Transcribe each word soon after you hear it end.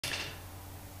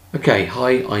Okay,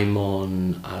 hi, I'm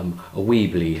on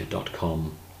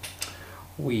Weebly.com.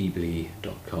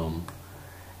 Weebly.com,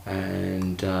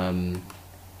 and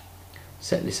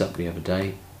set this up the other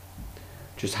day.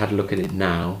 Just had a look at it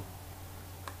now,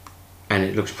 and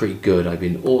it looks pretty good. I've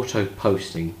been auto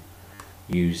posting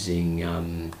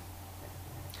using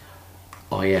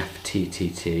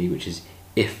IFTTT, which is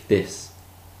if this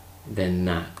then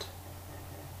that.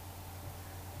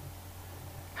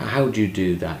 How do you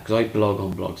do that? Because I blog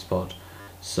on Blogspot,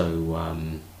 so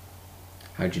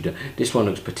how do you do it? This one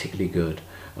looks particularly good.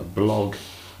 A blog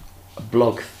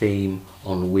theme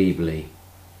on Weebly.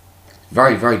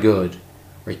 Very, very good.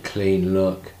 Very clean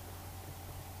look.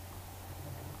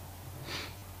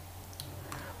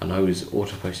 And I was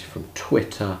auto posted from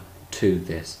Twitter to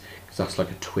this, because that's like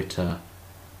a Twitter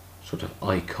sort of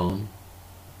icon,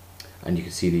 and you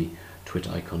can see the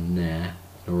Twitter icon there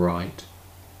on the right.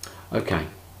 Okay.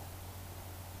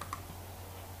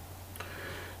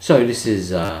 So this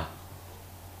is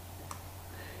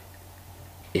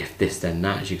if this then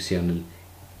that, as you can see on the,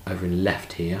 over in the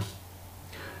left here,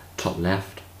 top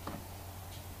left.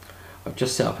 I've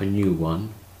just set up a new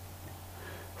one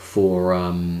for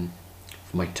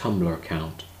my Tumblr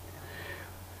account.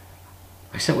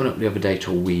 I set one up the other day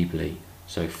to Weebly.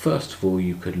 So first of all,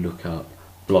 you could look up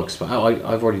Blogspot. Oh,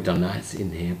 I've already done that. It's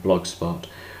in here, Blogspot,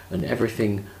 and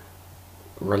everything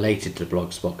related to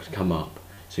Blogspot could come up.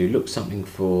 So you look something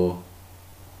for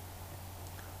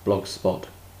Blogspot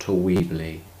to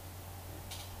Weebly,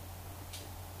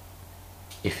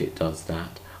 if it does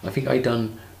that. I think I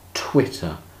done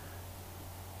Twitter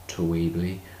to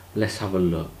Weebly. Let's have a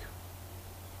look.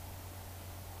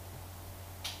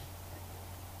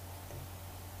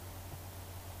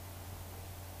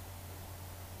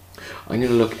 I'm going to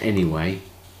look anyway.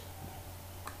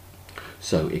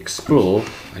 So explore,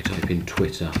 I type in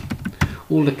Twitter.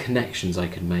 All the connections I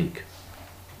can make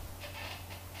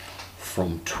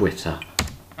from Twitter,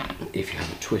 if you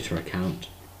have a Twitter account.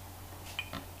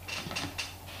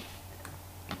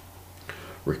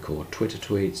 Record Twitter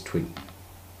tweets,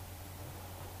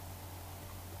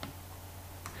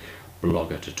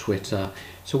 blogger to Twitter.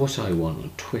 So what I want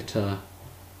on Twitter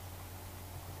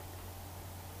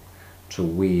to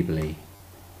Weebly.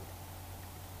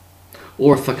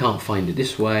 Or if I can't find it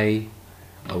this way,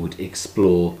 I would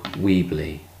explore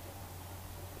Weebly.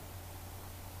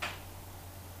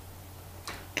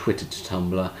 Twitter to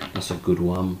Tumblr, that's a good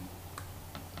one.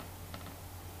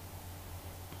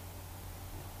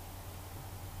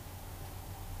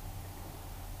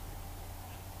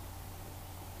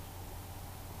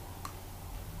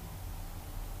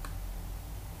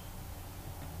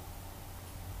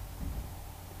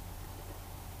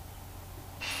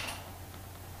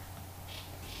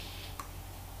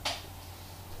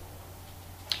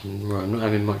 Right, I'm not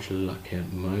having much luck here at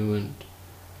the moment.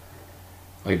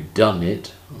 I've done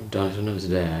it. I know it's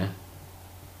there.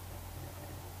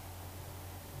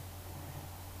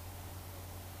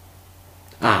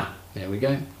 Ah, there we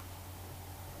go.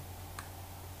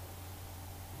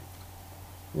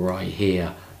 Right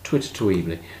here, Twitter to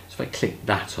Weebly. So if I click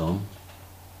that on,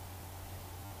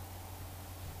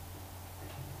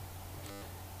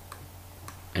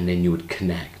 and then you would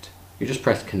connect. You just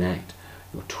press connect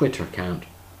your Twitter account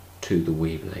to the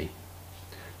Weebly.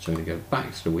 So I'm going to go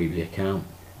back to the Weebly account.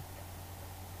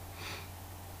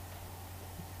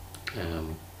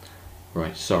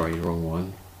 Right, sorry, wrong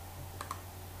one.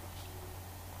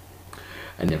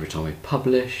 And every time I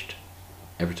published,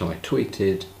 every time I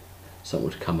tweeted, something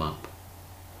would come up.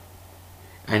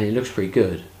 And it looks pretty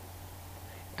good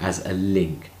as a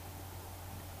link,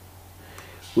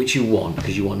 which you want,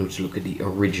 because you want them to look at the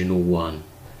original one.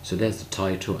 So there's the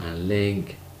title and a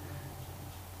link.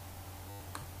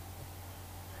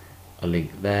 A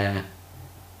link there,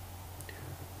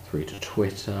 through to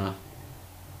Twitter.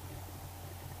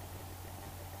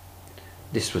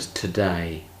 This was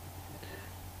today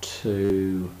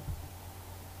to,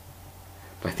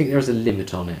 but I think there's a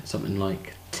limit on it, something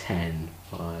like 10,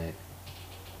 5.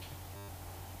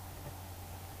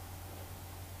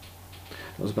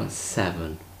 It was about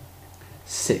 7,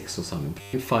 6 or something,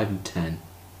 between 5 and 10.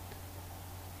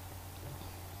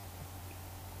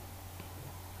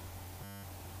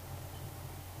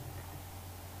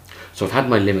 So I've had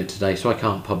my limit today, so I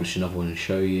can't publish another one and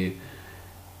show you,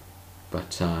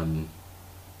 but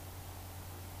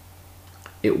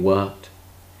it worked.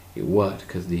 It worked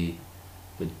because the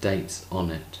date's on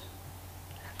it.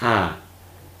 Ah,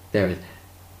 there it is.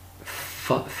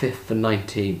 5th and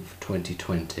 19th,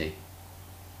 2020.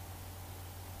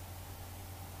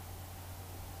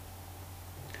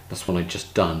 That's what I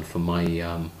just done for my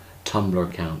Tumblr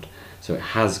account. So it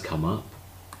has come up.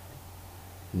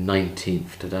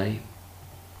 19th today,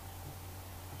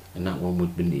 and that one would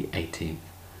have been the 18th.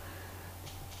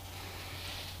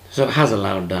 So it has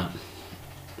allowed that.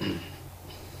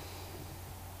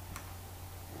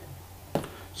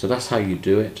 So that's how you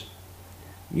do it,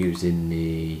 using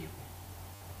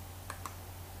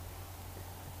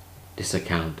this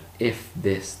account. If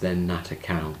this then that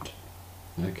account.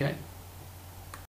 Okay.